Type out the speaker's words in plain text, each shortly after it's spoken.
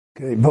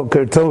Okay,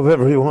 Boker Tov,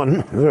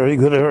 everyone. Very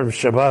good Erev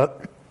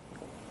Shabbat.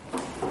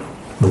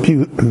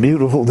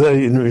 Beautiful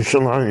day in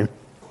Yerushalayim.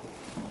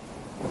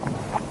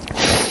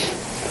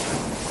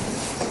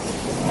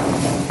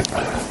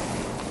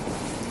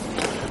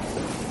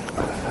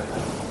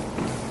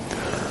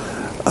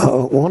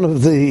 One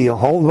of the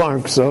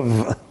hallmarks of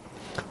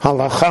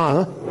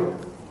halacha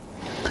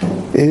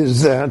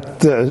is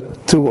that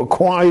to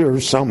acquire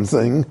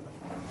something,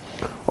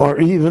 or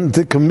even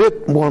to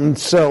commit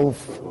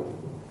oneself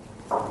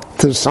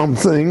to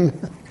something,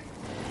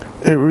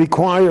 it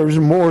requires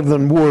more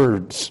than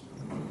words.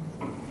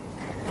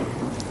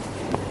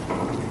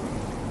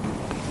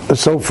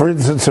 So, for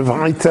instance, if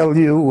I tell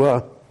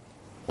you,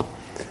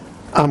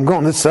 I'm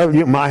going to sell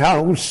you my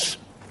house,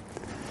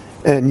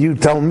 and you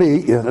tell me,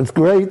 yeah, it's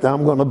great,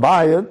 I'm going to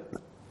buy it,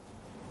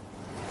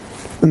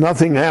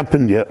 nothing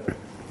happened yet.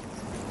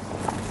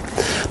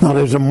 Now,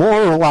 there's a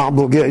moral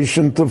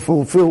obligation to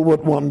fulfill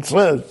what one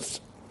says,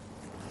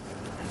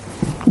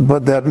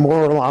 but that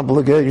moral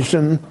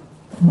obligation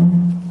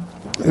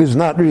is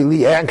not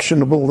really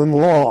actionable in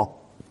law.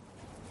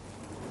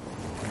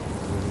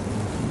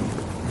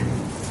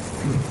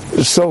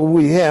 So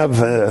we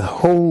have a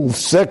whole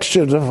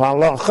section of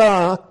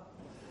halacha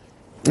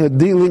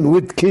dealing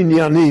with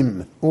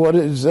kinyanim. What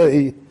is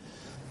a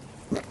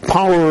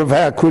power of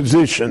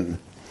acquisition?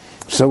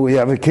 So we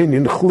have a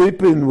kinyan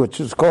chlipin, which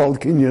is called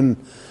kinyan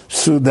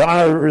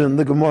sudar in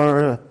the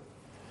Gemara.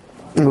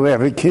 We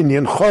have a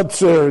kinyan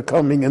chotzer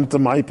coming into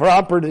my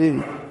property.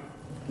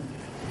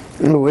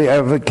 We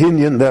have a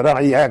kinyan that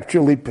I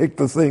actually picked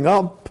the thing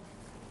up.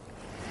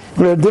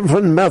 There are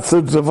different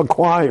methods of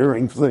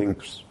acquiring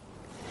things.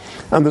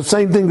 And the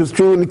same thing is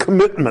true in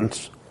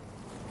commitments.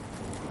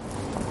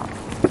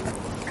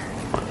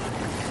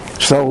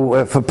 So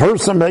if a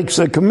person makes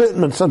a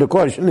commitment, so the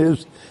question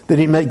is, did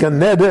he make a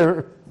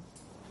neder?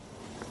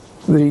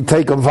 Did he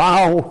take a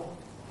vow?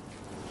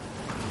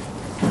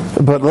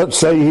 But let's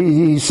say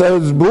he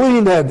says,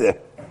 bli neder.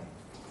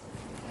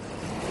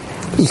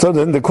 So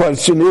then the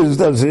question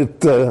is, is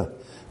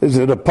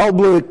it a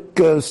public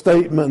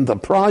statement, a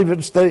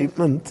private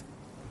statement?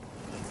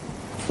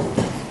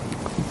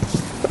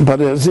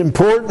 But as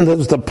important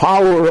as the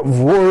power of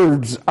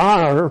words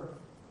are,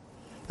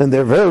 and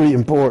they're very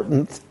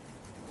important,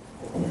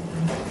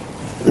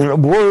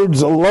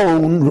 words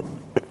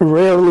alone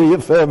rarely,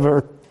 if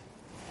ever,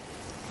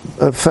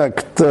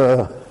 affect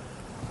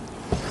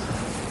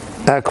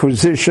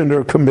acquisition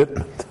or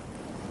commitment.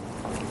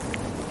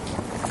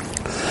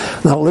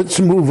 Now let's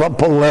move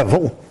up a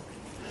level.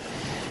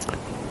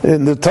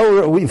 In the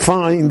Torah we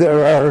find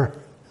there are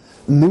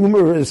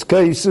numerous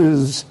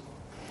cases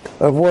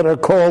of what are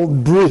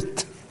called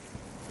brit,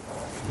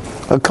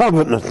 a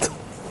covenant.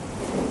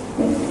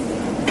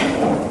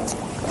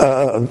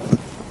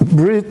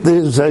 Brit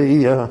is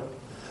an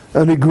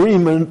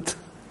agreement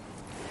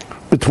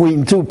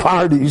between two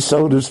parties,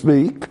 so to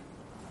speak,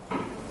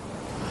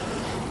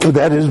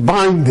 that is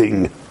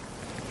binding.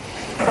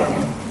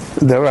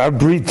 There are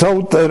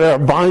britot that are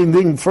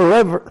binding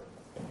forever.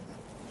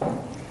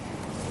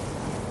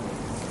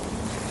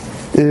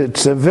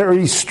 It's a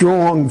very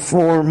strong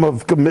form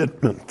of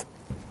commitment.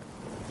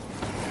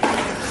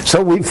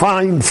 So we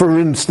find, for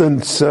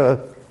instance,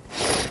 recording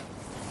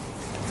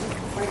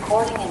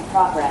in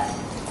progress.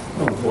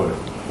 Oh boy.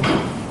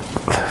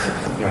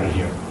 Got it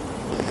here.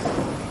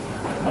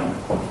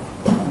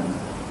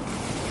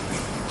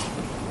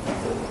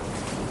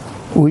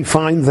 We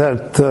find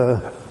that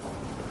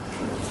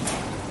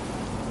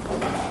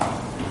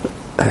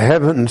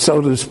heaven,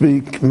 so to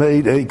speak,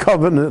 made a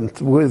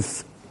covenant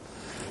with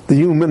the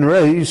human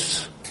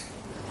race,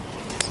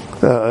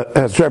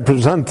 as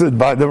represented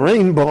by the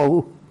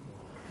rainbow,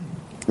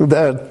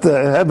 that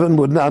heaven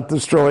would not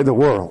destroy the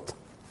world.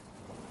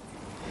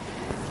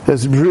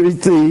 As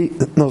briti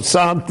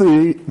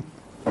nosati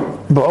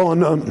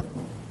ba'onan,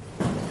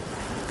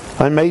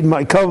 I made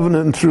my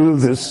covenant through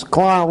this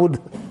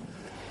cloud.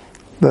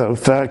 The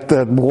fact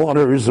that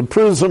water is a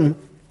prism,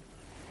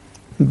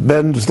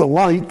 bends the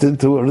light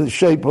into the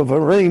shape of a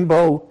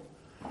rainbow.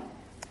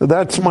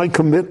 That's my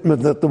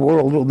commitment that the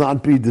world will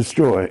not be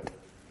destroyed.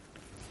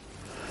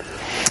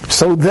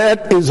 So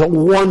that is a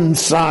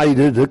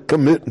one-sided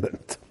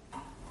commitment.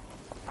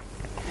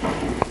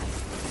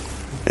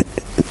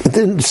 It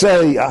didn't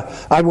say,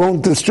 I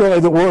won't destroy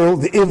the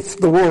world if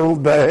the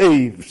world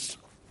behaves.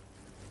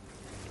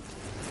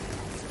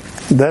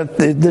 It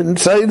didn't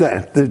say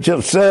that. It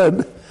just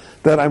said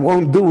that I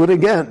won't do it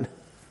again.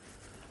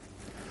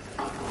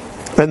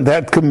 And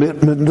that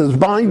commitment is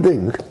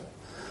binding.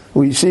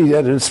 We see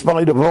that in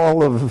spite of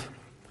all of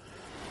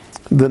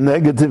the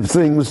negative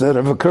things that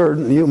have occurred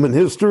in human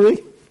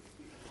history,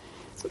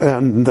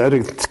 and that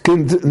it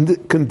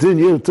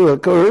continue to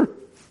occur,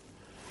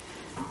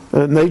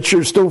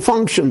 nature still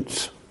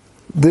functions.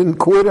 Didn't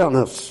quit on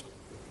us.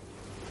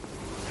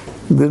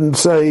 Didn't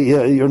say,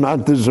 you're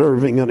not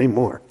deserving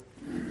anymore.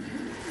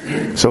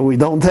 So we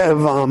don't have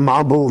a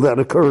mabul that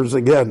occurs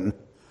again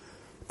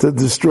to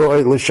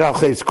destroy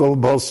l'shaches kol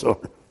basar,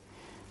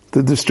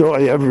 to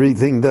destroy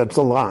everything that's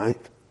alive.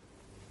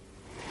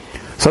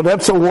 So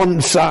that's a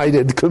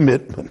one-sided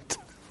commitment.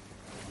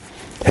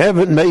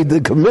 Heaven made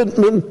the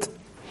commitment.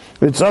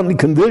 It's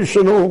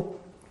unconditional.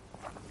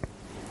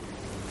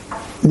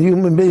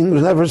 Human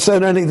beings never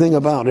said anything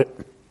about it.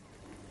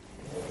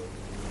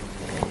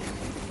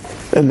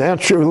 And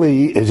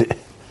naturally,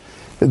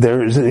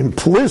 there is an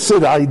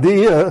implicit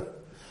idea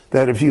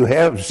that if you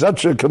have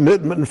such a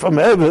commitment from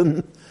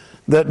heaven,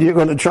 that you're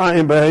going to try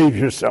and behave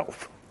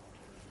yourself.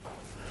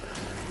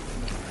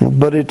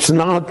 But it's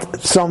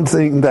not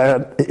something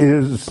that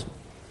is,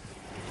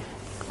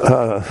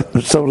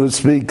 so to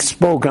speak,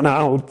 spoken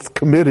out,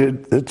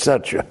 committed,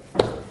 etc.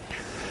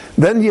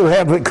 Then you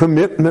have a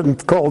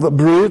commitment called a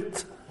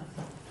brit,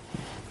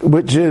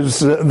 which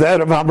is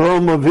that of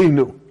Avraham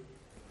Avinu,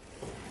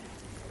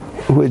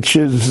 which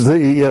is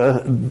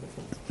the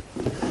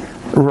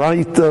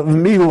rite of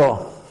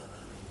Milah.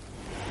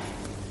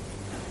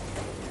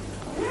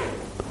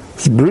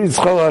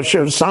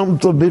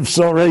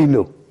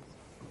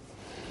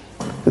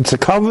 It's a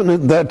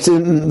covenant that's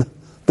in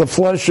the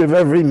flesh of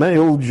every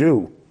male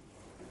Jew.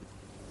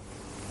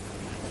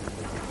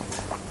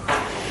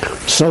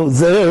 So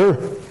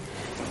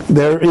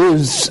there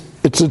is,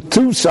 it's a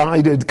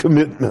two-sided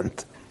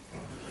commitment.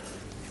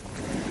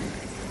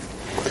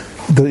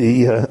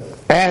 The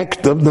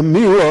act of the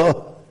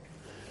Milah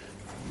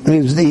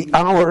is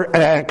our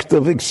act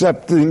of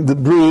accepting the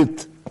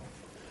brit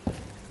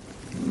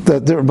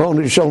that the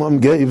Rabboni Shalom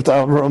gave to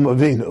Avraham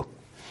Avinu.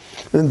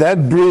 And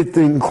that brit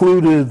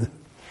included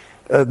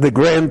the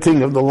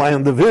granting of the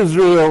land of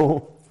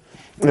Israel,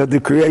 the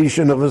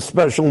creation of a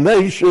special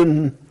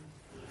nation,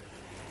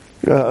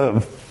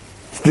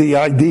 the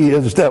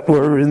ideas that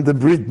were in the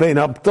Brit Bein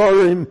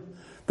Abtorim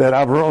that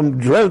Avraham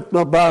dreamt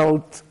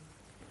about,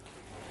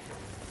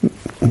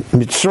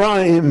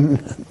 Mitzrayim,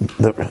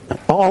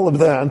 all of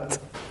that.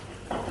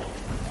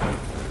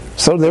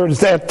 So there's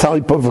that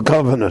type of a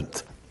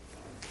covenant.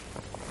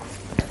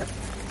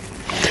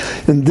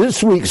 In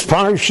this week's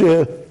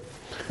Parsha,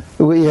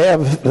 we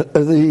have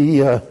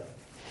the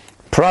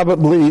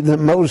probably the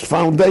most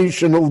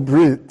foundational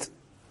brit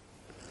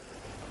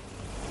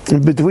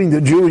between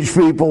the Jewish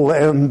people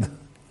and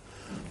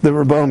the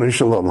Rabboni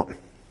Shalom,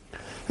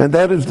 and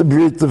that is the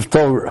brit of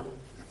Torah.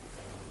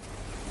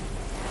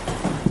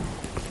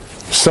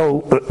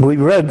 So we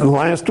read in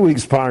last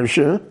week's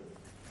Parsha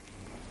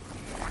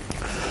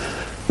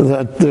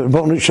that the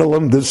Rabboni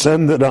Shalom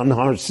descended on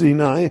Har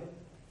Sinai,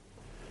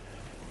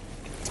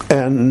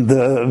 and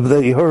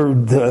they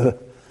heard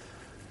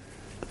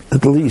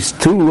at least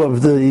two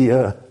of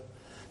the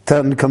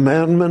 10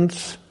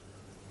 commandments,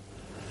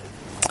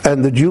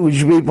 and the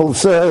Jewish people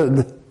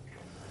said,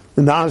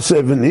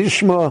 Na'aseh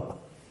v'nishma.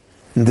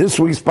 In this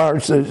week's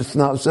parsha, it's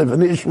Na'aseh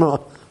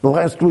v'nishma. The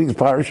last week's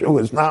parsha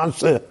was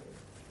Na'aseh.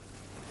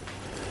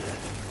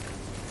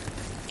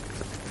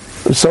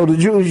 So the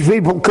Jewish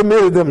people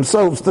committed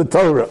themselves to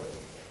Torah.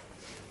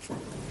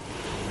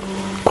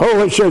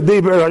 Kol asher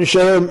diber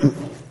Hashem,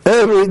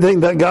 everything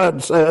that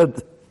God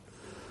said,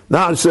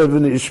 Na'aseh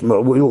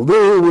v'nishma. We will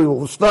do, we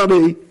will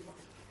study.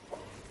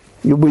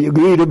 We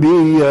agree to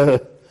be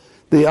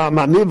the Am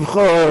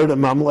HaNivchar, the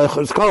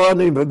Mamlechas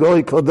Kohanim, the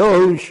Goy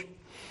Kadosh,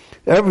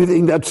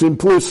 everything that's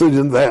implicit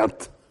in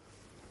that.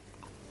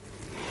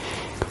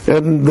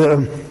 And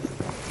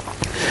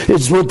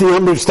it's with the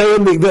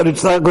understanding that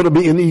it's not going to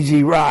be an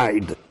easy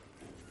ride.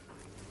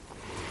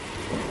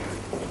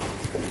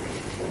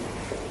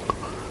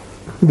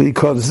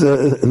 Because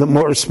the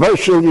more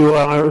special you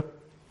are,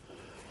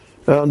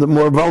 the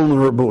more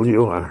vulnerable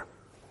you are.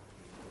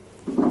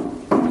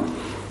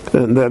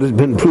 And that has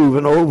been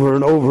proven over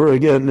and over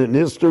again in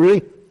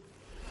history.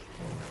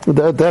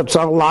 That's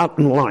our lot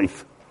in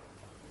life.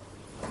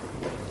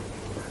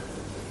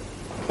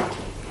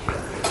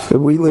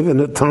 We live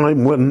in a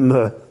time when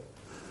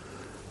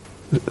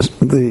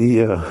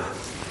the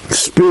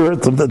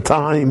spirit of the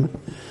time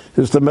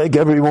is to make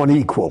everyone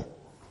equal.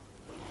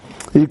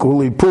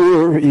 Equally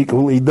poor,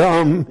 equally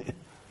dumb,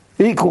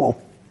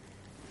 equal.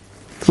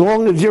 As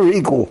long as you're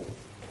equal.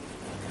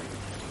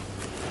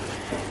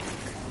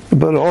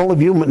 But all of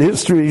human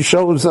history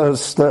shows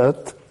us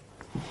that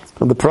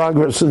the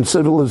progress in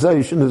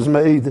civilization is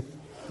made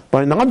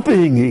by not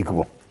being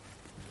equal,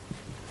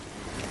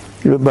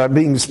 by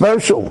being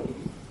special,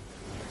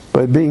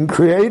 by being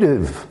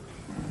creative,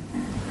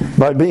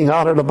 by being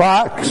out of the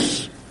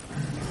box,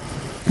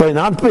 by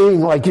not being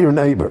like your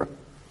neighbor.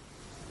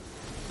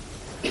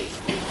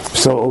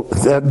 So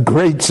that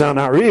grates on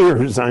our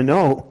ears, I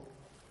know,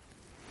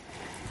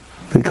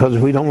 because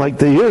we don't like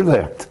to hear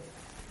that.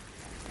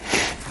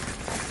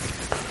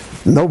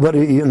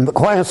 Nobody in the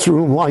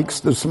classroom likes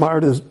the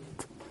smartest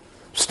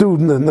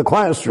student in the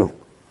classroom,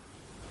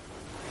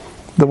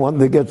 the one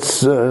that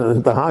gets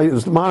the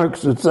highest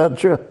marks,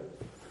 etc.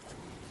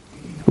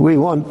 We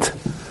want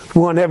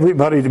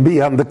everybody to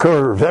be on the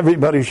curve.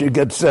 Everybody should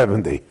get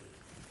 70.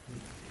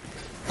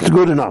 It's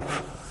good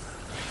enough.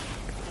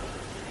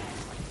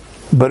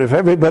 But if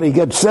everybody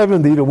gets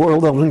 70, the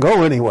world doesn't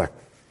go anywhere.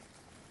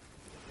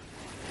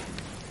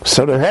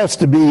 So there has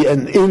to be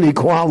an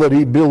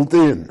inequality built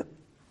in.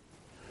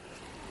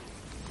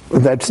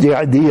 That's the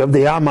idea of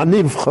the Am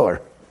HaNivchar.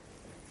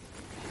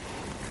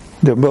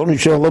 The Ribono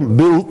Shel Olam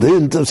built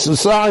into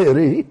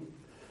society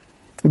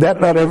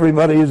that not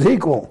everybody is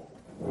equal.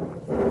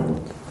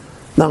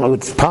 Now,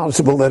 it's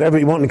possible that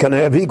everyone can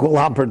have equal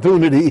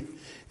opportunity,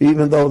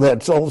 even though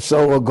that's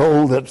also a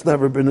goal that's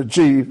never been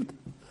achieved.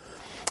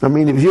 I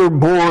mean, if you're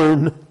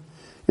born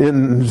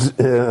in,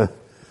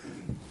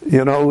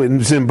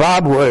 in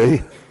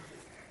Zimbabwe,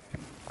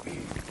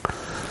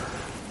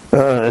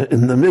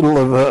 in the middle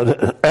of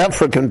an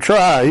African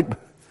tribe,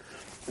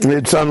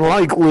 it's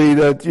unlikely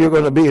that you're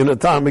going to be an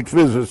atomic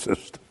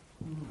physicist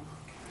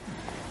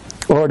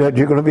or that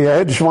you're going to be a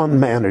hedge fund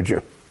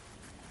manager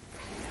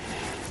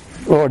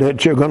or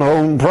that you're going to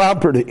own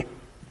property.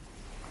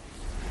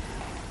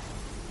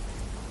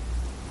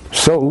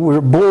 So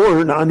we're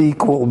born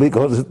unequal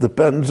because it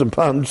depends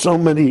upon so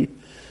many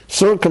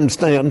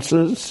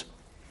circumstances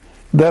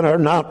that are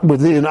not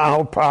within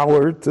our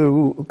power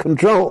to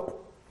control.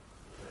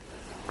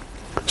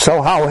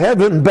 So how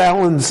heaven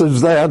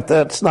balances that,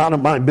 that's none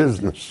of my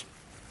business.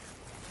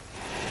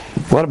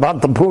 What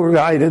about the poor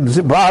guy in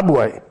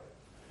Zimbabwe?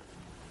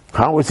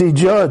 How is he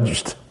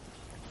judged?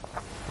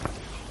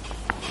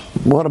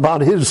 What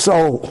about his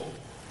soul?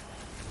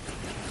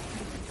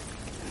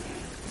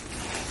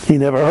 He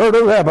never heard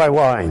of Rabbi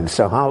Wein,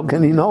 so how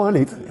can he know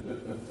anything?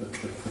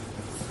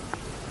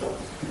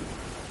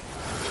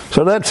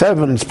 So that's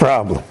heaven's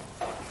problem.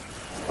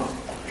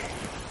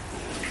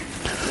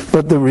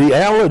 But the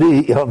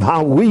reality of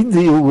how we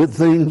deal with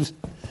things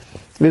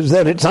is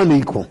that it's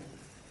unequal.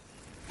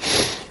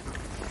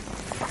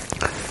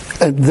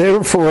 And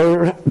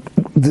therefore,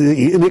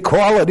 the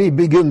inequality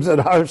begins at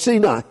Har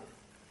Sinai.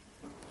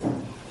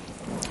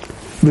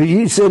 The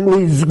Ribono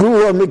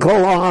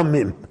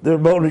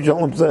Shel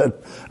Olam said,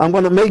 I'm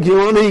going to make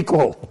you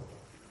unequal.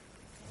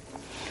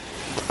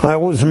 I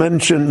always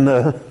mention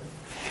the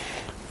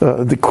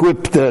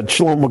quip that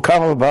Shlomo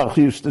Carlebach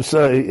used to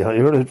say. I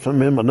heard it from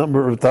him a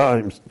number of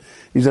times.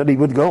 He said he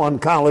would go on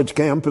college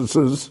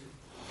campuses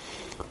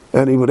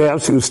and he would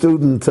ask a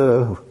student,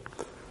 well,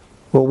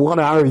 what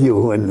are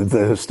you? And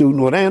the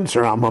student would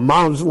answer, I'm a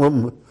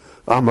Muslim,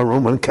 I'm a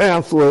Roman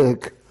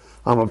Catholic,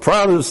 I'm a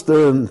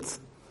Protestant.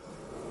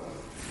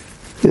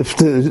 If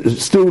the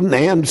student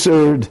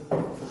answered,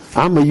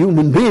 I'm a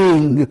human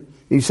being,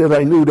 he said,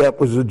 I knew that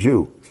was a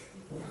Jew.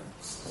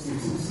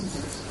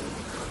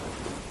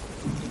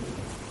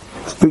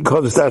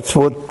 Because that's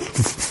what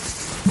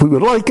we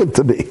would like it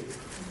to be.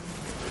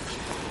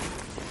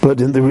 But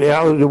in the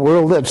reality of the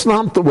world, that's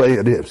not the way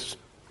it is.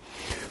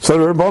 So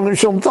the Ribono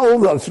Shel Olam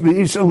told us,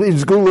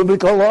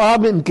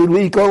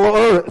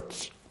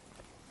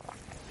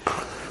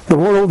 the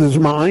world is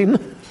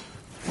mine.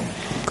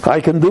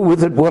 I can do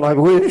with it what I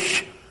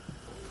wish.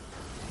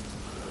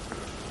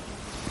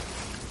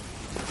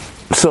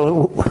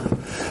 So,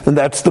 and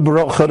that's the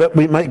bracha that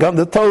we make on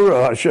the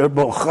Torah. Asher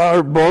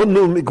bochar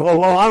bonu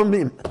mikol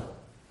ha'amim.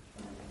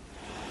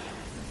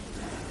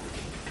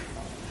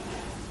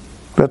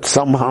 That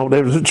somehow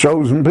there's a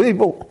chosen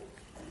people.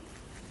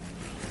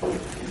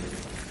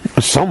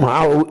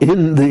 Somehow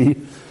in the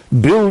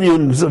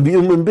billions of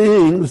human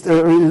beings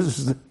there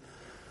is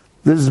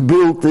this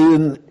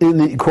built-in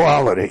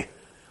inequality.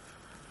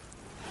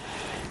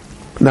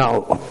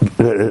 Now,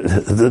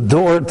 the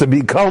door to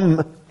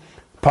become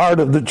part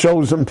of the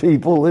chosen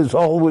people is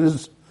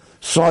always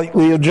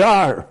slightly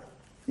ajar.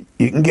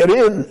 You can get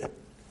in.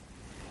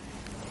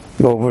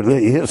 Over the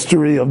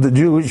history of the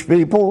Jewish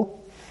people,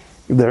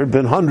 there have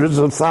been hundreds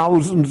of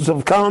thousands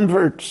of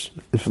converts,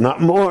 if not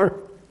more.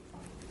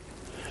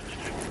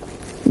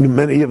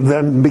 Many of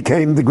them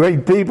became the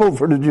great people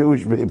for the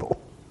Jewish people.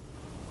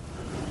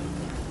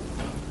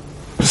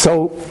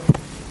 So,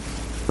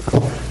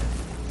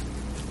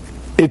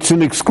 it's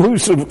an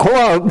exclusive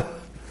club,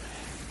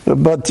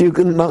 but you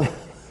can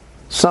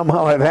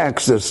somehow have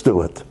access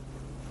to it.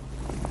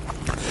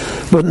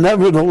 But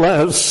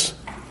nevertheless,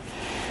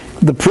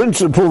 the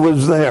principle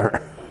is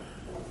there,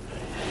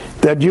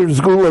 that you're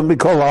Zgula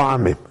Mikol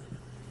Ha'amim.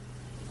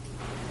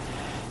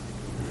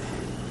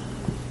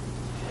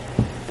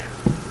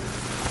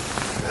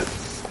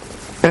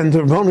 And the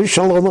Ribono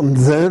Shel Olam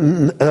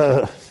then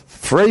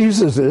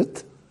phrases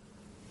it,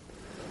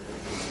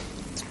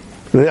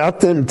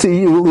 Ve'atem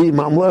tiyu li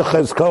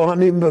mamleches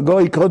kohanim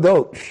v'goy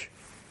kadosh.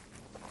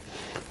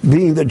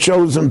 Being the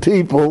chosen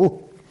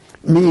people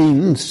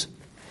means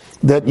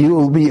that you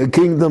will be a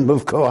kingdom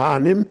of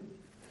Kohanim.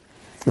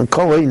 A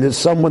Kohen is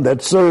someone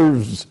that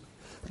serves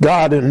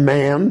God and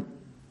man.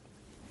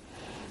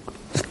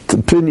 The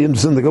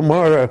opinions in the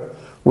Gemara,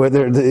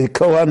 whether the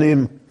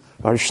Kohanim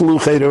are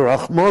Shluchei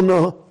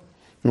Rachmana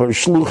or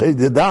Shluchei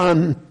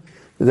Dedan,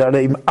 are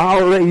they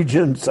our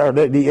agents? Are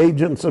they the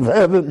agents of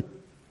heaven?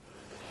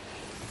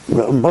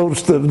 Well,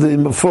 most of the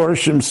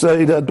Meforshim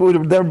say that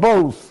they're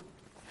both.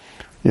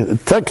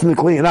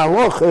 Technically, in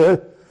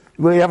halacha,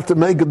 we have to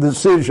make a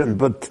decision,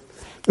 but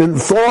in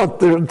thought,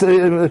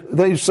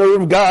 they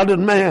serve God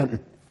and man.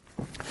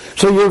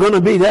 So you're going to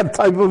be that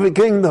type of a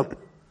kingdom.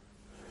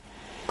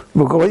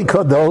 V'goy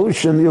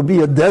kadosh, and you'll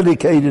be a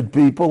dedicated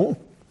people.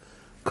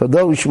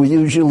 Kadosh we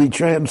usually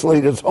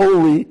translate as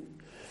holy,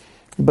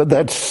 but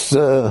that's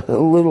a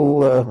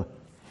little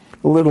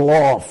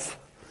off.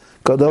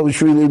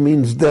 Kadosh really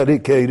means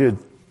dedicated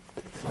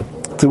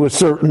to a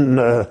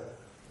certain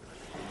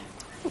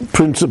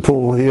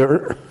principle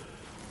here.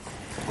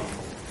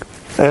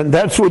 And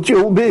that's what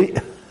you'll be.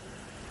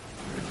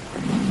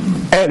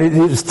 And it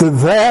is to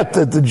that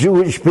the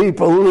Jewish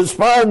people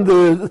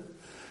responded,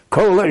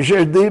 Kol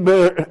asher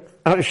diber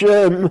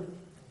Hashem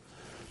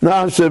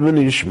na'aseh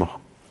v'nishma.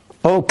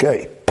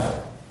 Okay,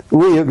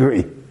 we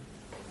agree.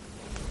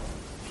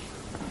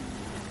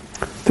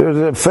 There's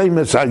a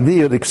famous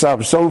idea that Ksav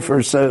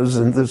Sofer says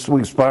in this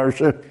week's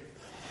Parsha,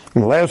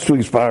 in last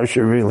week's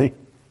Parsha really.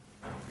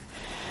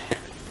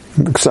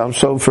 Ksav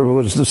Sofer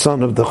was the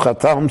son of the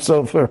Chatam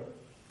Sofer,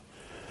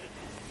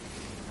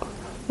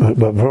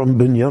 Avram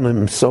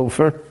Binyamin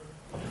Sofer,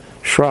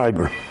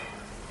 Schreiber.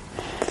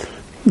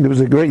 He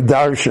was a great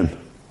darshan.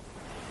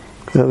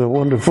 He had a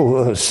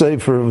wonderful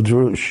sefer of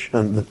Drush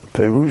and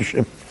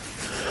Perushim.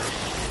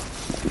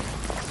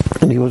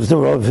 And he was the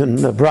Rav in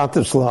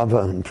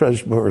Bratislava and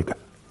Pressburg.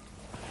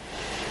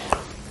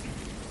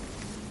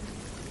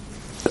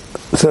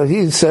 So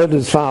he said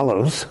as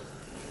follows.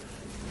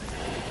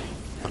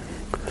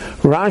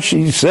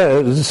 Rashi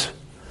says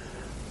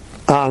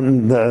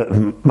on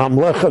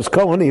Mamlechas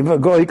Kohani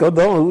v'Goy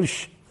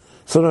Kadosh,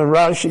 so then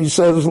Rashi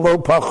says Lo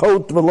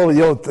Pachot v'Lo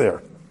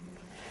Yoter.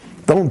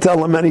 Don't tell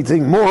them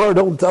anything more,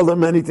 don't tell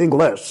them anything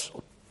less.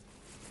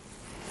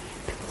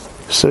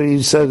 So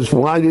he says,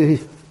 why does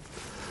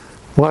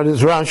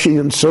Rashi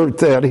insert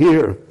that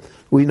here?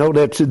 We know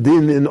that's a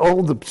din in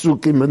all the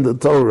psukim in the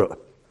Torah.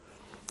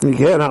 You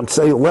cannot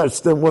say less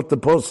than what the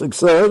Pasuk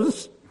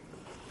says,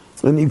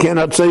 and you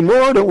cannot say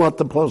more than what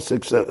the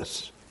Pasuk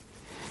says.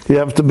 You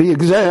have to be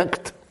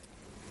exact.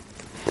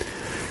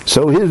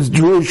 So his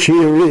drush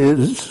here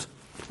is,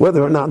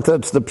 whether or not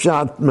that's the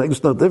pshat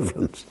makes no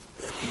difference.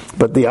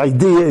 But the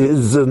idea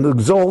is an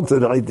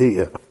exalted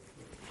idea.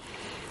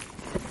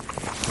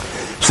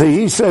 So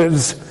he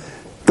says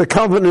the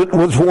covenant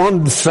was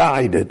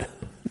one-sided,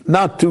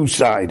 not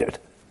two-sided.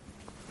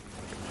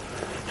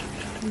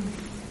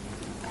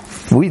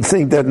 We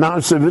think that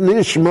Na'aseh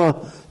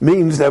v'nishma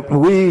means that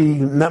we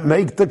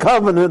make the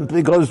covenant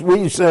because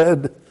we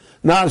said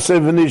Na'aseh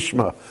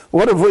v'nishma.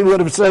 What if we would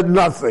have said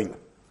nothing?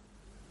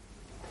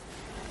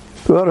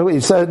 What if we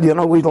said,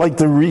 we'd like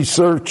to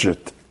research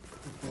it?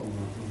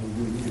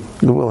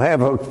 We'll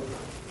have a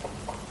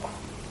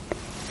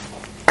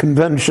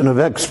convention of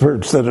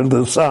experts that'll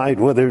decide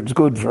whether it's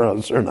good for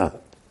us or not.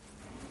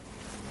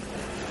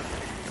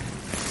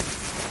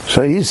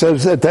 So he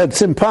says that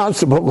that's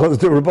impossible because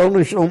the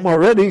Ribbono Shel Olam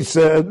already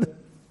said,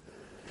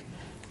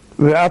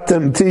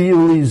 "V'atem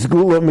tiyu li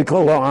zgula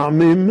mikol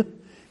ha'amim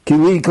ki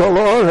li kol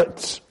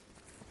ha'aretz."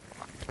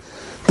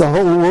 The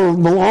whole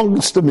world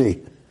belongs to me.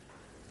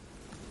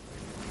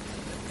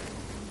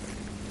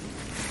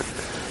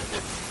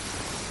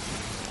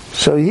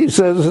 So he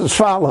says as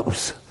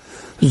follows: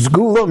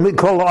 Zgula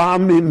mikol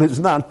ha'amim is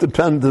not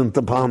dependent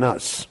upon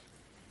us.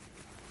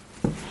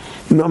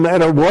 No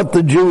matter what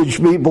the Jewish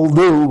people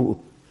do,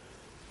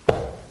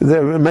 they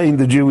remain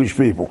the Jewish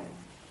people.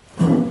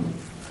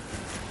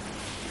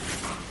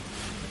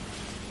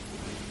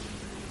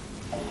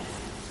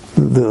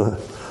 The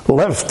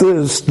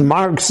leftist,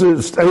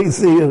 Marxist,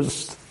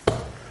 atheist,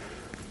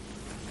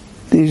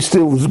 he's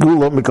still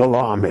Zgula mikol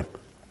ha'amim.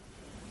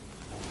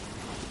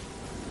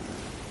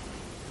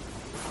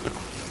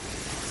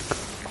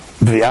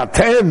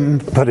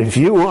 But if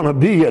you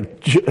want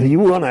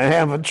to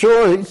have a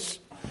choice,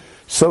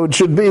 so it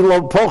should be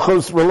lo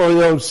pochos v'lo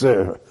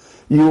yoser.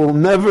 You will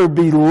never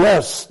be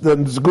less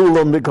than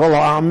Zgula mikol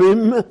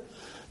ha'amim.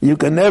 You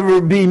can never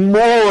be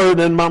more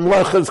than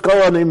Mamlechas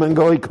Kohanim and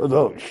Goy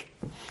Kadosh.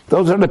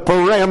 Those are the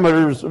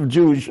parameters of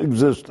Jewish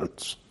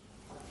existence.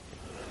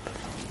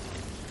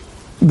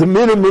 The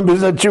minimum is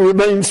that you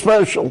remain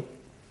special.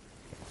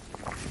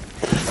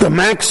 The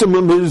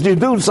maximum is you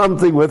do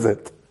something with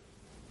it.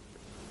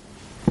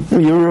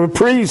 You're a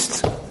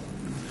priest.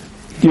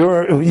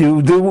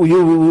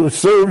 You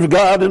serve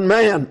God and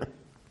man.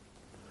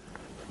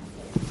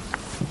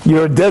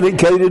 You're a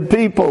dedicated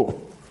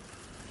people.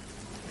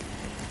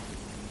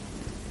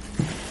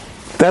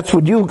 That's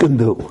what you can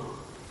do.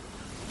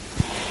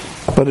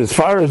 But as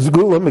far as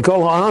Zgula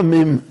mikol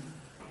ha'amim,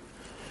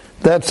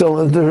 that's the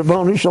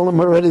Ribbono Shel Olam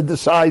already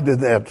decided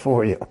that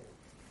for you.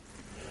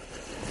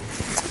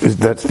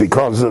 That's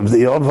because of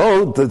the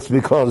Avot, that's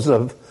because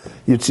of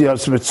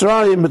Yetzias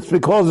Mitzrayim, it's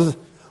because,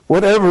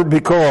 whatever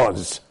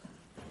because.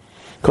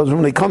 Because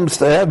when it comes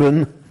to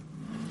heaven,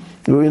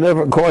 we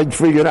never quite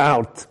figured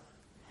out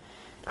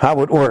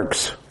how it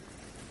works.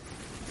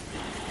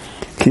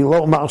 Ki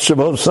lo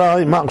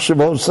machshavosai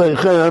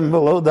machshavosechem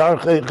v'lo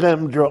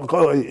darchechem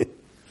drachoi.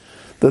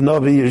 The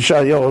Navi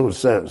Yeshayahu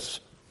says.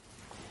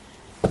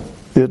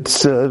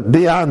 It's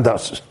beyond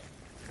us.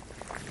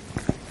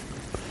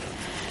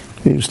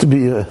 There used to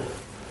be a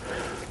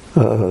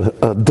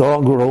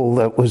doggerel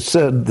that was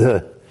said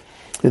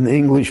in the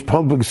English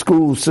public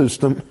school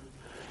system.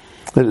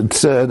 It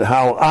said,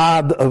 how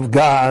odd of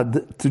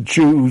God to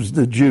choose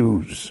the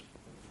Jews.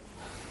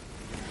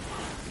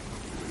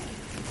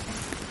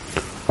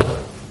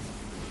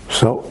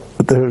 So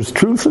there's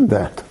truth in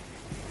that.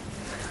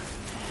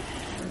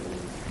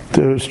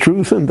 There's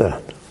truth in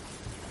that.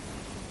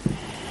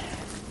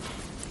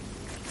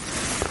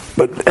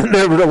 But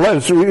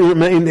nevertheless, we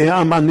remain the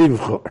Am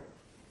HaNivchar.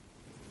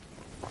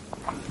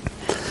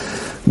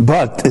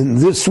 But in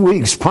this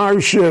week's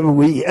Parsha,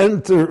 we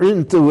enter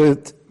into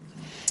it,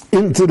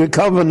 into the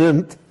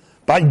covenant,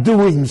 by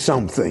doing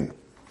something.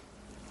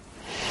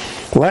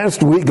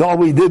 Last week, all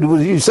we did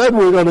was, you said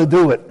we're going to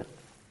do it.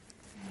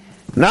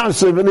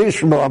 Nasiv and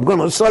Ishmael, I'm going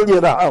to sell you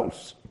the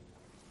house.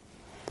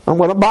 I'm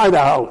going to buy the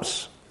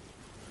house.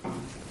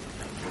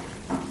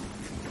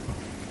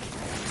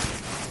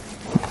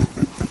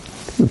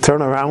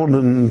 Turn around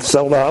and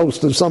sell the house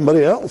to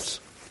somebody else.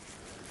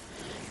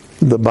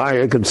 The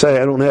buyer could say,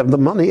 I don't have the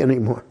money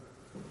anymore.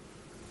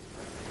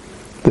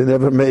 They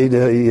never made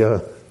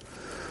a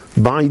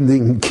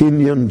binding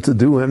kinyan to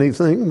do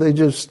anything. They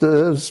just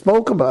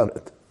spoke about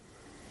it.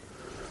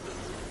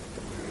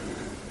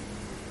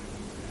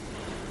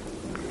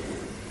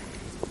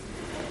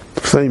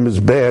 The famous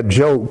bad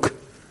joke,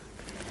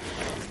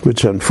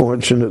 which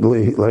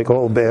unfortunately, like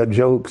all bad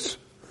jokes,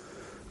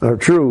 are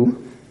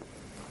true,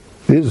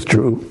 is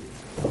true,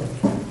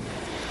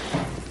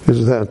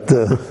 is that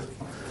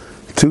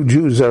two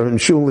Jews are in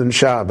shul in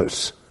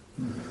Shabbos,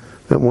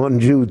 and one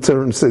Jew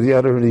turns to the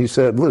other and he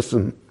said,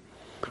 listen,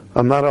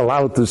 I'm not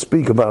allowed to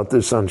speak about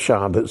this on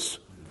Shabbos,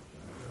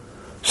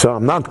 so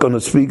I'm not going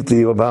to speak to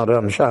you about it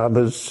on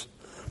Shabbos,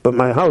 but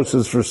my house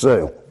is for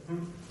sale.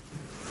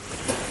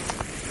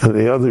 And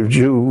the other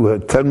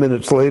Jew 10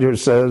 minutes later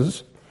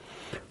says,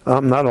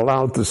 I'm not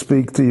allowed to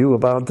speak to you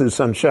about this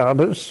on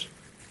Shabbos,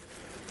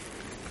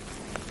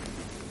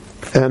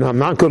 and I'm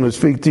not going to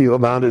speak to you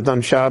about it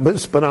on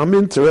Shabbos, but I'm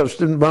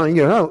interested in buying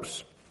your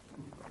house.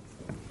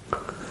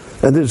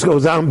 And this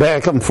goes on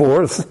back and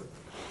forth.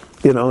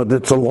 You know,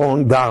 it's a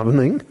long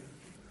davening.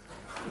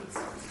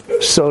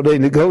 So they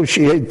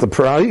negotiate the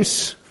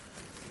price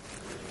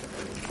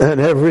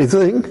and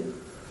everything.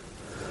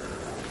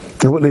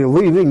 And when they're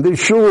leaving the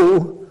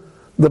shul,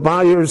 the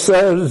buyer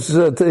says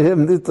to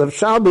him, "It's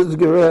Shabbos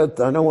Geret.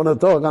 I don't want to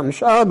talk on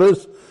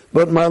Shabbos,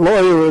 but my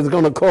lawyer is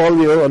going to call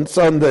you on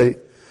Sunday."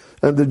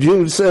 And the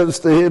Jew says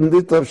to him,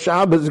 "It's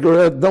Shabbos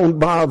Geret. Don't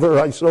bother.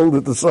 I sold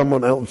it to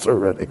someone else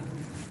already."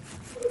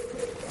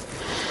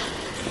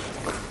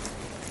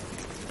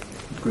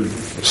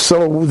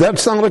 So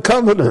that's not a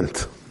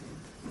covenant.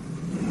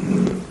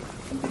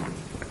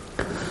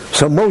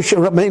 So Moshe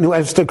Rabbeinu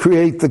has to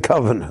create the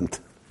covenant.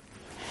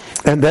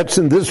 And that's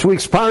in this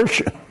week's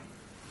Parsha.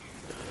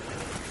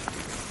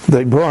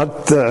 They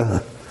brought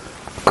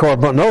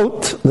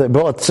korbanot, they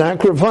brought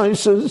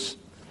sacrifices,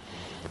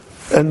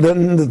 and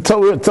then the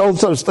Torah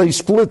tells us they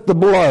split the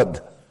blood.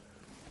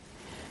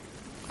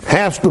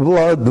 Half the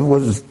blood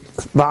was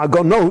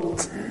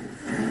vagonot,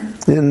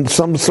 in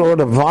some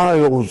sort of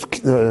vials,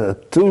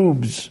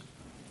 tubes.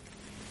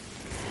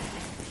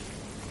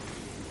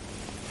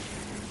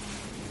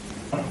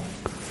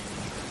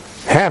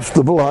 Half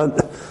the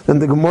blood,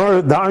 and the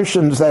Gemara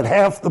darshans that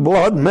half the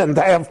blood meant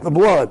half the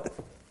blood.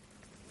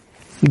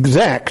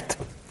 Exact.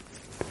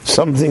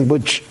 Something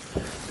which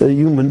a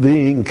human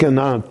being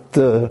cannot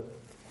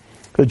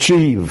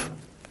achieve.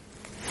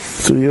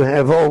 So you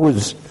have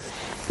always,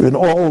 in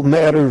all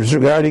matters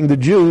regarding the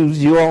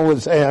Jews, you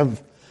always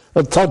have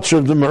a touch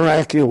of the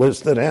miraculous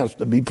that has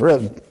to be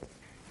present.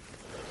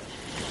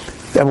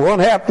 And what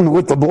happened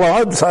with the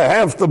blood? So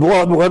half the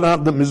blood went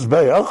on the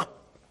Mizbeach,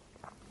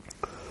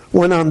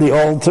 went on the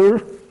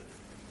altar.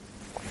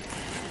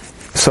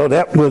 So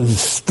that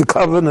was the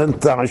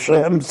covenant to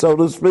Hashem, so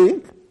to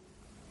speak.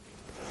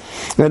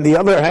 And the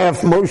other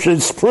half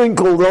Moshe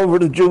sprinkled over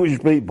the Jewish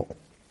people.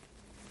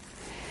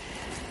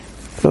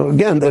 So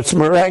again, that's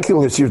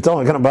miraculous. You're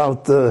talking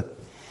about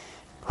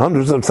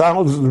hundreds of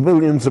thousands,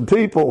 millions of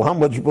people. How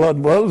much blood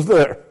was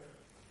there?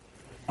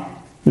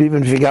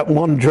 Even if you got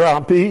one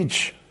drop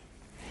each.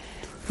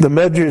 The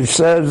Medrash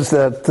says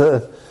that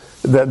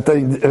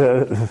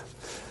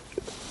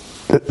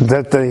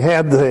they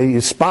had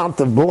a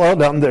spot of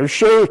blood on their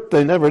shirt.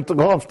 They never took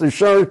off the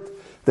shirt.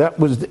 That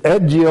was the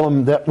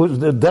edium, that was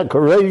the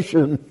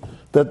decoration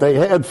that they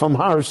had from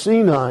Har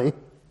Sinai.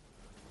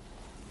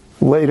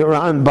 Later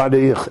on, by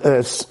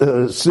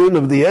the sin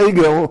of the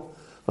Egel,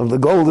 of the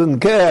golden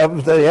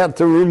calf, they had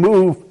to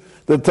remove,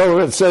 the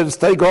Torah says,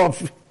 take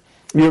off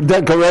your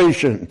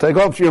decoration, take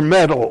off your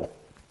medal.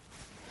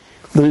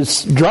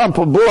 This drop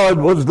of blood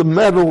was the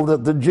medal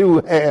that the Jew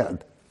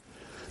had,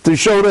 to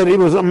show that he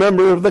was a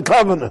member of the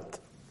covenant,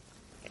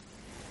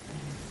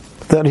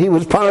 that he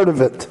was part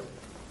of it.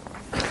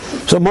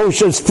 So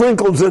Moshe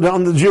sprinkles it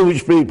on the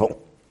Jewish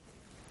people.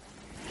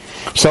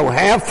 So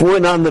half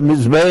went on the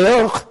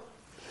Mizbeach,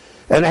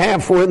 and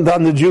half went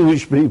on the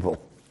Jewish people.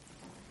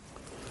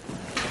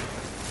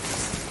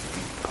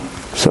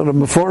 So the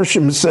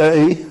Meforshim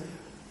say,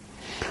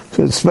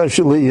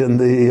 especially in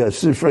the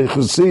Sifrei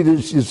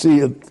Chasidus, you see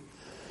it,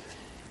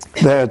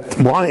 that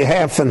why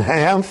half and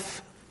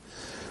half?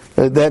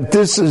 That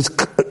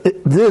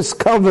this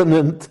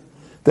covenant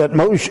that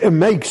Moshe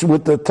makes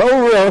with the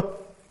Torah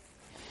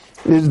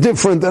is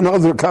different than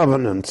other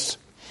covenants,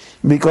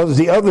 because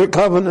the other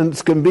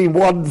covenants can be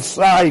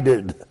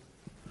one-sided.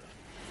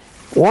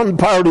 One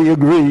party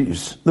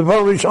agrees. The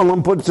Berel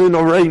Shalom puts in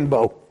a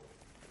rainbow.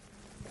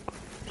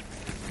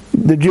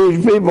 The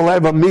Jewish people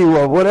have a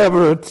milah,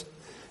 whatever.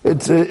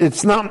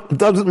 It's not. It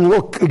doesn't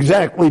look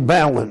exactly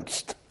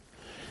balanced.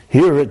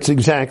 Here, it's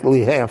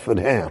exactly half and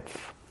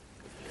half.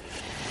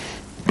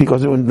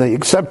 Because when they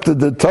accepted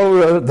the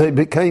Torah, they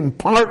became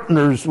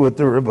partners with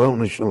the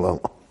Ribono Shel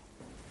Olam.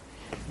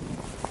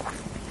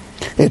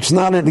 It's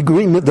not an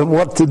agreement of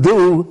what to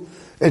do.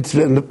 It's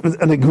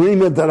an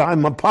agreement that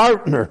I'm a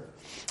partner.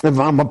 If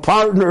I'm a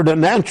partner,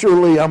 then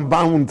naturally I'm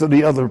bound to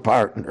the other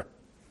partner.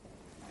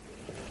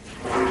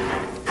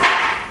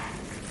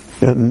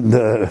 And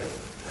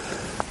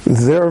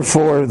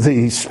therefore,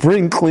 the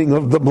sprinkling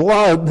of the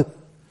blood,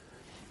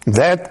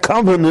 that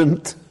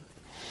covenant,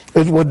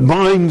 is what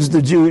binds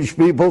the Jewish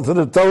people to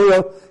the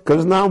Torah,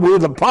 because now we're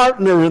the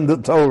partner in the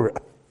Torah.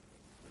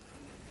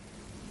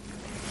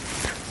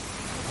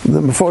 The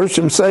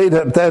Meforshim say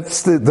that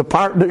that's the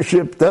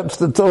partnership, that's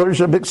the Torah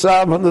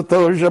Shebiksav and the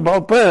Torah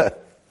Shebal Peh.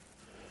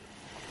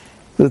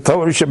 The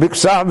Torah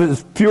Shebiksav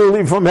is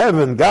purely from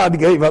heaven. God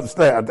gave us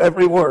that,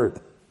 every word,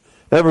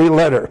 every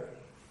letter.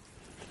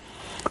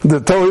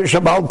 The Torah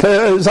Shebal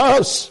Peh is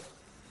us.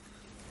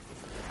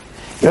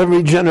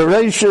 Every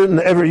generation,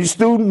 every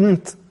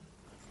student,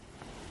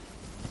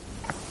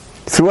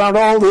 throughout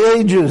all the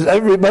ages,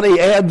 everybody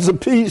adds a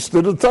piece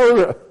to the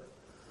Torah.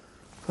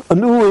 A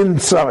new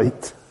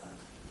insight,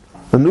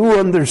 a new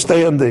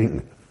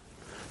understanding,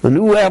 a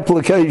new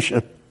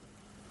application.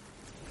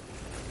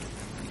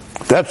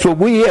 That's what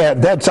we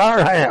add. That's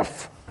our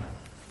half.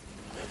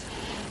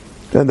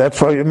 And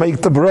that's why you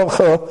make the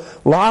bracha,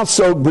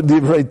 la'asok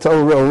b'divrei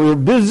Torah. We're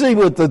busy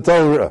with the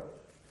Torah.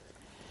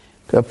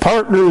 The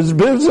partner is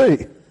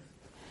busy.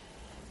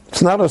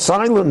 It's not a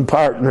silent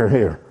partner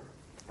here.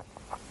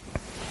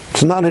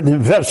 It's not an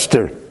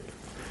investor.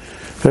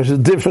 There's a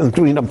difference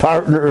between a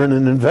partner and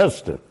an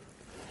investor.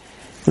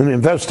 An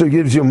investor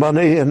gives you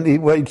money and he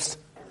waits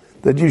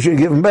that you should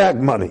give him back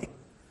money.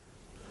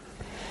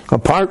 A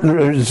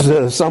partner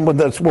is someone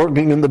that's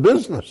working in the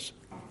business.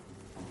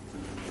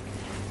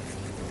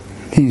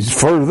 He's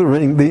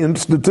furthering the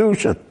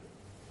institution.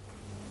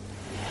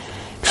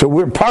 So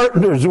we're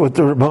partners with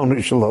the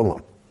Ribono Shel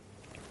Olam.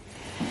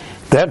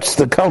 That's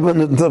the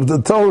covenant of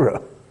the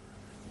Torah.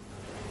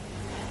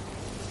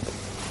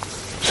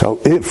 So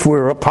if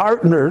we're a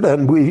partner,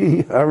 then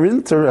we are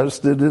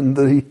interested in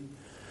the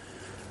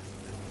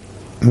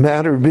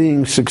matter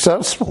being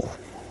successful.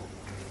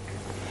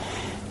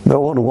 No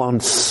one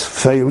wants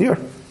failure.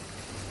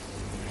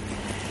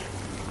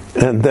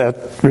 And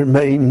that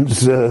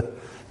remains the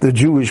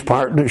Jewish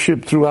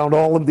partnership throughout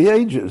all of the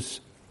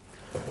ages,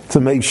 to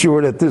make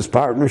sure that this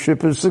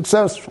partnership is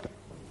successful.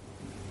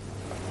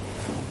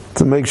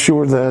 To make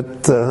sure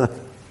that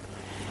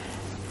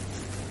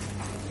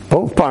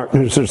both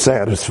partners are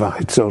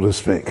satisfied, so to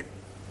speak.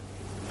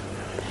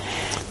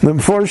 The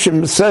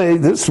Meforshim say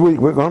this week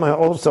we're going to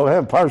also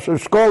have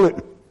Parshat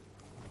Shkolim.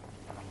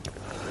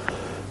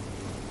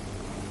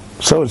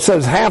 So it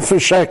says half a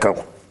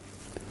shekel.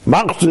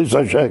 Machzis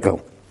a shekel.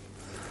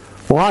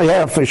 Why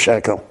half a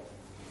shekel?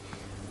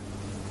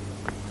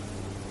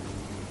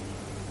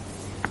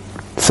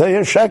 Say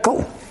a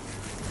shekel.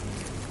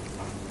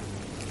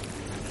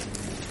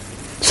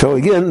 So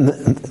again,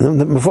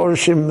 the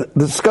Meforshim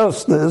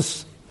discuss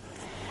this,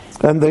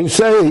 and they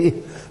say,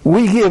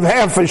 we give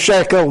half a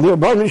shekel, the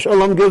Ribono Shel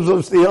Olam gives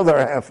us the other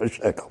half a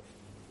shekel.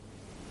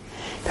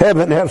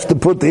 Heaven has to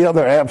put the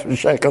other half a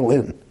shekel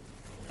in.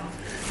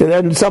 It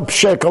ends up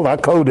shekel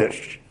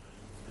HaKodesh.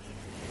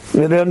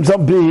 It ends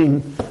up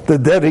being the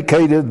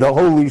dedicated, the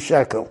holy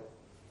shekel.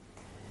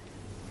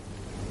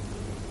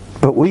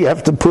 But we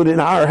have to put in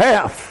our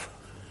half.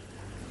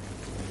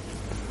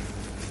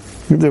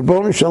 The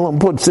Ribono Shel Olam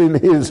puts in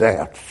his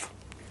half.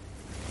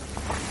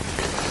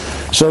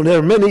 So there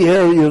are many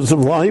areas of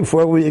life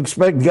where we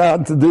expect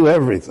God to do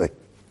everything.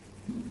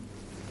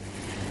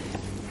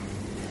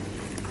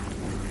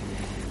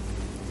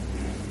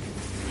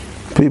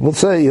 People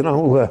say,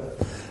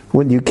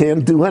 when you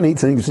can't do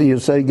anything, so you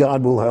say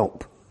God will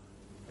help.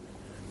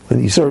 And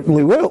he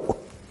certainly will.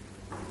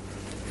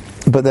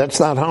 But that's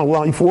not how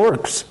life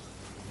works.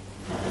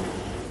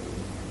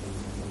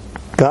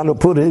 God will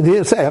put in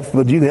his half,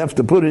 but you have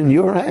to put in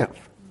your half.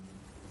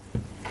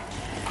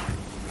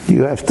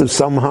 You have to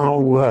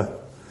somehow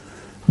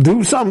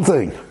do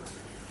something.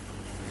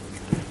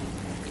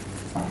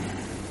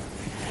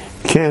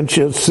 Can't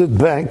just sit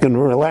back and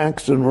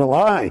relax and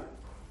rely.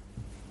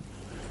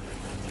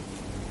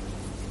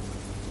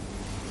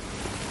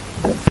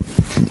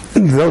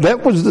 Though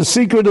that was the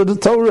secret of the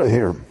Torah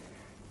here.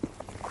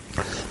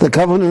 The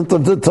covenant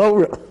of the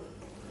Torah.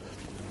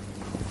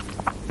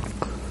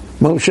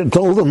 Moshe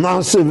told them,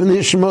 Nasiv and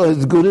Ishma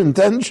has good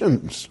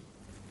intentions.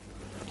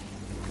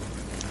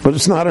 But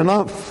it's not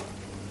enough.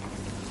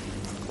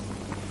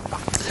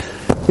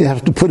 You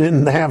have to put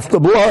in half the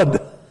blood,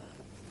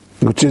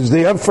 which is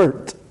the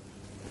effort.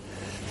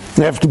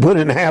 You have to put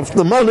in half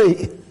the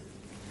money.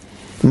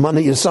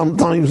 Money is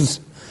sometimes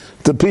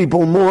to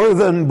people more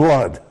than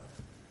blood,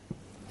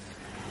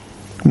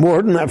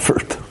 more than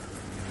effort.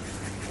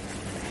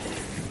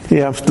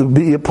 You have to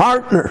be a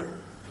partner.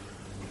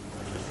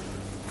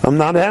 I'm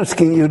not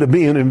asking you to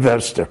be an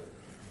investor.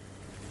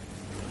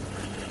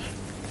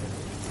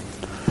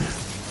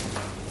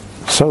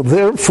 So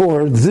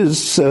therefore,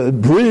 this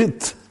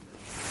Brit,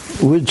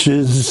 which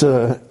is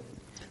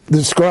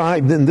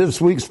described in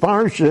this week's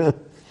Parsha,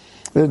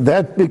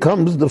 that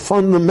becomes the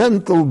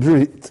fundamental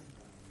Brit.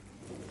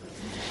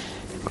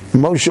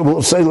 Moshe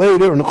will say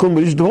later in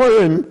Chumash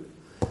Dvorim,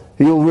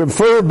 he'll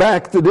refer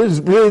back to this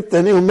Brit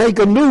and he'll make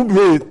a new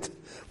Brit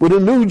with a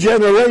new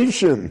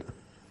generation.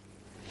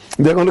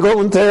 They're going to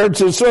go into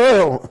Eretz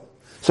Yisrael.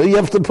 So you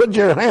have to put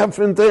your half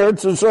into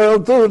Eretz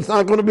Yisrael too. It's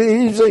not going to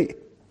be easy.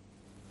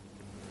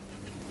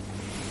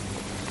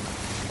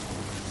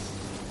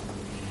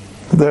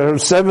 There are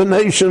 7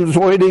 nations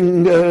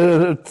waiting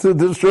to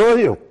destroy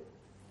you.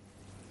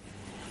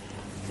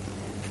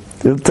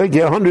 It'll take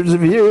you hundreds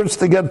of years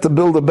to get to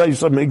build a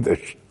base of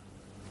Mikdash.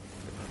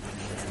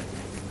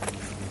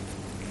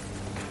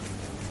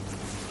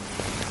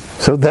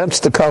 So that's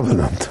the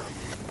covenant.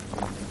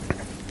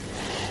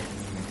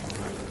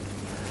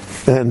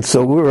 And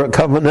so we're a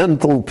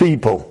covenantal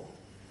people.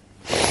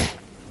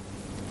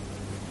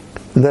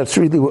 And that's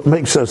really what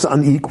makes us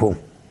unequal.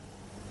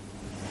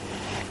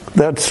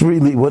 That's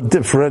really what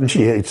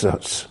differentiates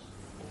us.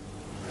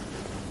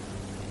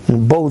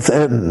 On both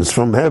ends,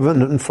 from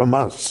heaven and from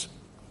us.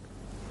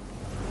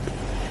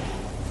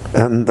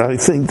 And I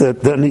think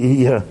that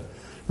any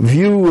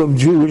view of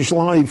Jewish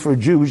life or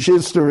Jewish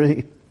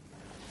history,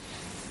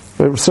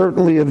 or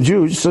certainly of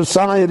Jewish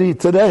society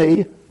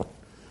today,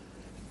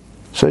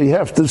 so you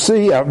have to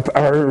see,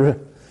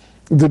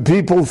 do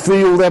people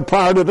feel they're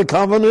part of the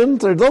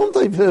covenant, or don't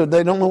they feel?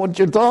 They don't know what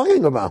you're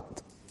talking about.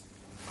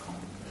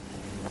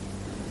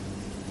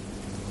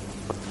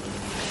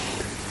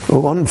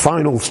 One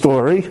final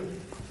story.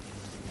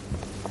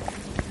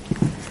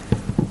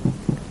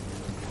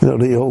 You know,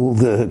 the old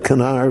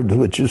canard,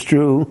 which is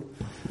true,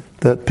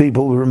 that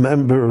people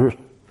remember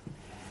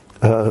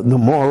the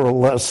moral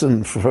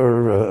lesson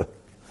for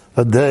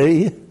a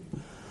day,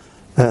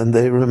 and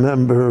they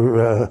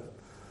remember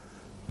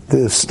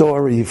the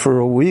story for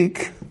a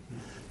week,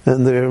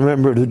 and they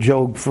remember the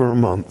joke for a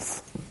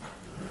month.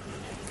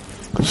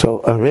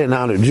 So I ran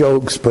out of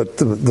jokes, but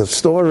the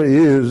story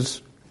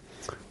is,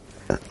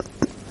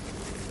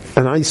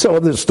 and I saw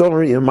this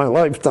story in my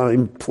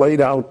lifetime played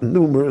out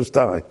numerous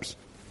times.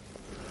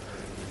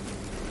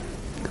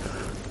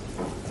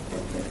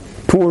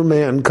 Poor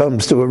man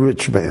comes to a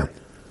rich man,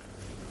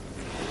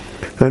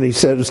 and he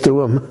says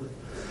to him,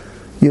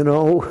 you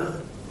know,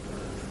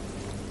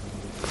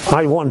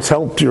 I once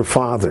helped your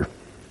father.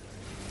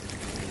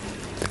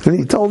 And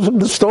he tells him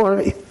the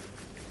story.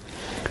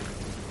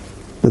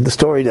 And the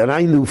story that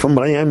I knew from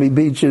Miami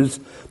Beach is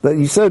that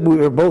he said we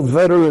were both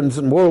veterans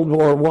in World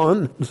War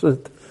I. It's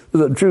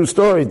a true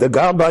story. The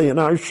Rabbi in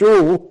our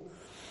shul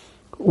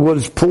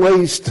was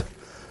placed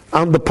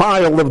on the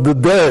pile of the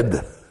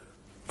dead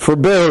for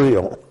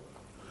burial.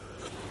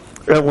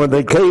 And when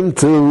they came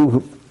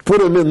to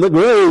put him in the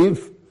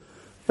grave,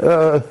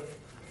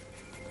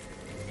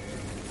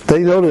 they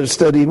noticed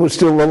that he was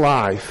still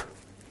alive.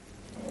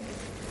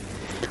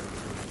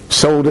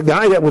 So the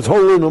guy that was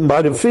holding him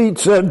by the feet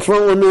said,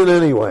 throw him in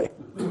anyway.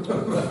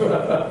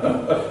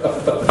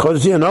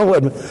 Because, you know,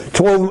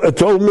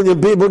 12 million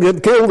people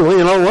get killed,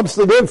 you know, what's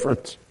the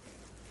difference?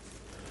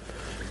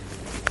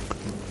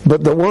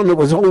 But the one that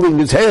was holding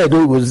his head,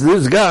 who was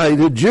this guy,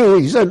 the Jew,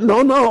 he said,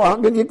 no,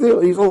 how can you do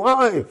it? He's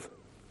alive.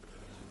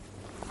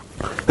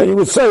 And he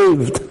was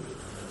saved.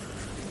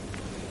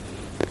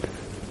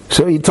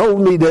 So he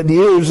told me that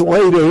years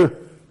later,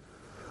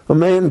 a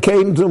man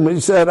came to him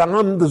and said,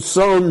 I'm the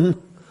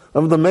son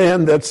of the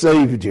man that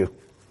saved you.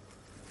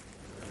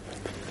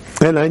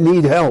 And I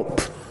need help.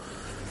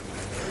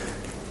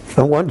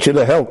 I want you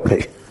to help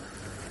me.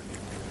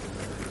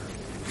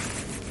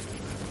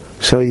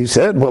 So he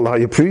said, well, I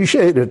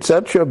appreciate it,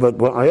 etc.,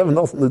 but I have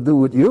nothing to do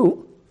with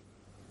you.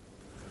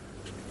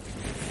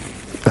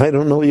 I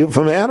don't know you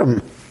from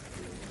Adam.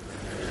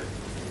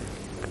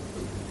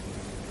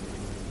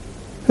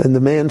 And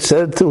the man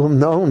said to him,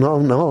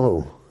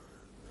 no.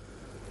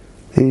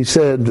 He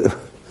said,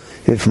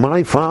 if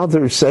my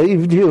father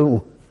saved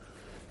you,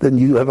 then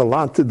you have a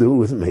lot to do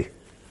with me.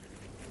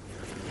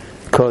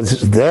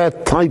 Because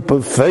that type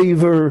of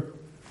favor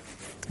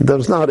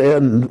does not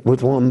end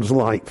with one's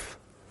life.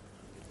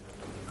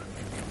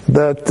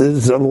 That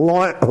is a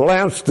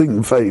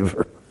lasting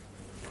favor.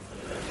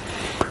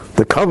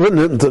 The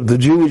covenant of the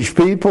Jewish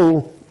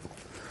people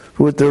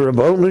with the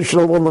Ribono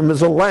Shel Olam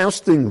is a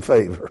lasting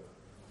favor.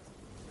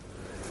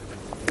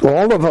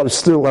 All of us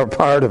still are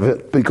part of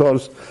it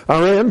because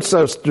our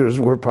ancestors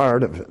were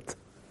part of it.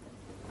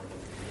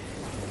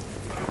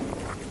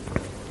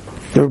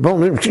 The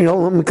Ribono Shel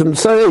Olam can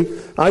say,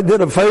 I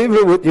did a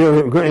favor with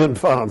your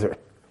grandfather.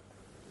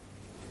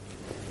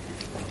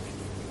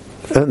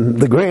 And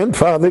the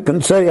grandfather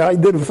can say, I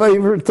did a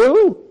favor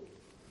too.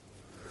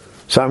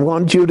 So I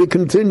want you to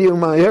continue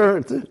my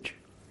heritage.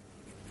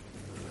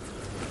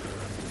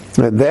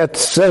 And that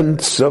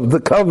sense of the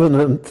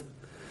covenant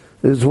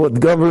is what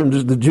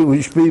governs the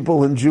Jewish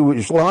people and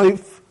Jewish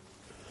life.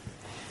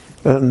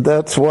 And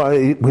that's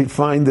why we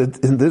find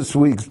it in this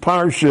week's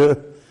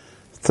Parsha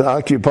to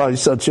occupy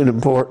such an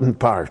important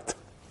part.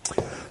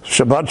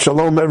 Shabbat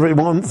Shalom,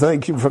 everyone.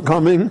 Thank you for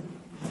coming.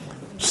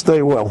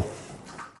 Stay well.